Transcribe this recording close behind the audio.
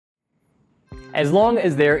As long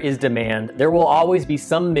as there is demand, there will always be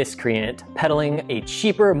some miscreant peddling a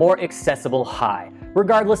cheaper, more accessible high,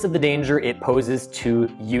 regardless of the danger it poses to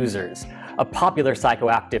users. A popular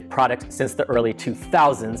psychoactive product since the early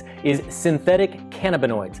 2000s is synthetic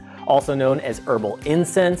cannabinoids, also known as herbal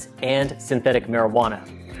incense and synthetic marijuana.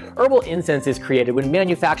 Herbal incense is created when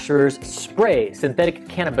manufacturers spray synthetic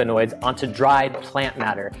cannabinoids onto dried plant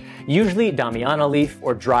matter, usually damiana leaf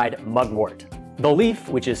or dried mugwort. The leaf,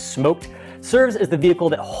 which is smoked, serves as the vehicle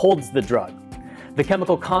that holds the drug. The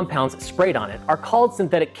chemical compounds sprayed on it are called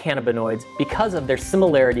synthetic cannabinoids because of their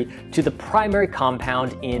similarity to the primary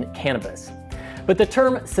compound in cannabis. But the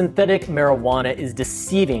term synthetic marijuana is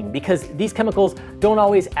deceiving because these chemicals don't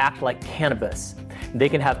always act like cannabis. They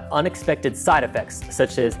can have unexpected side effects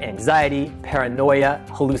such as anxiety, paranoia,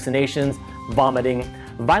 hallucinations, vomiting,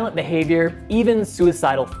 violent behavior, even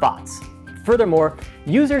suicidal thoughts. Furthermore,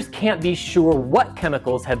 users can't be sure what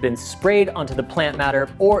chemicals have been sprayed onto the plant matter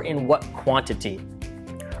or in what quantity.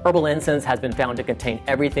 Herbal incense has been found to contain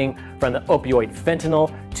everything from the opioid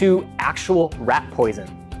fentanyl to actual rat poison.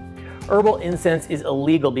 Herbal incense is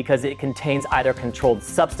illegal because it contains either controlled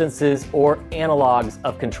substances or analogs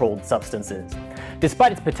of controlled substances.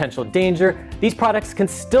 Despite its potential danger, these products can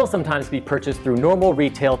still sometimes be purchased through normal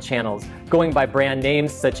retail channels, going by brand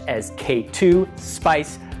names such as K2,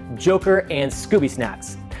 Spice, Joker, and Scooby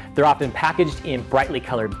Snacks. They're often packaged in brightly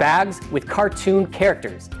colored bags with cartoon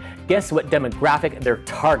characters. Guess what demographic they're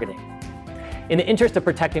targeting? In the interest of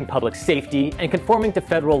protecting public safety and conforming to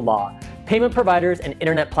federal law, payment providers and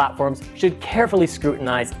internet platforms should carefully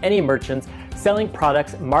scrutinize any merchants selling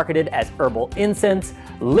products marketed as herbal incense,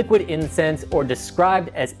 liquid incense, or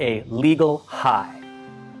described as a legal high.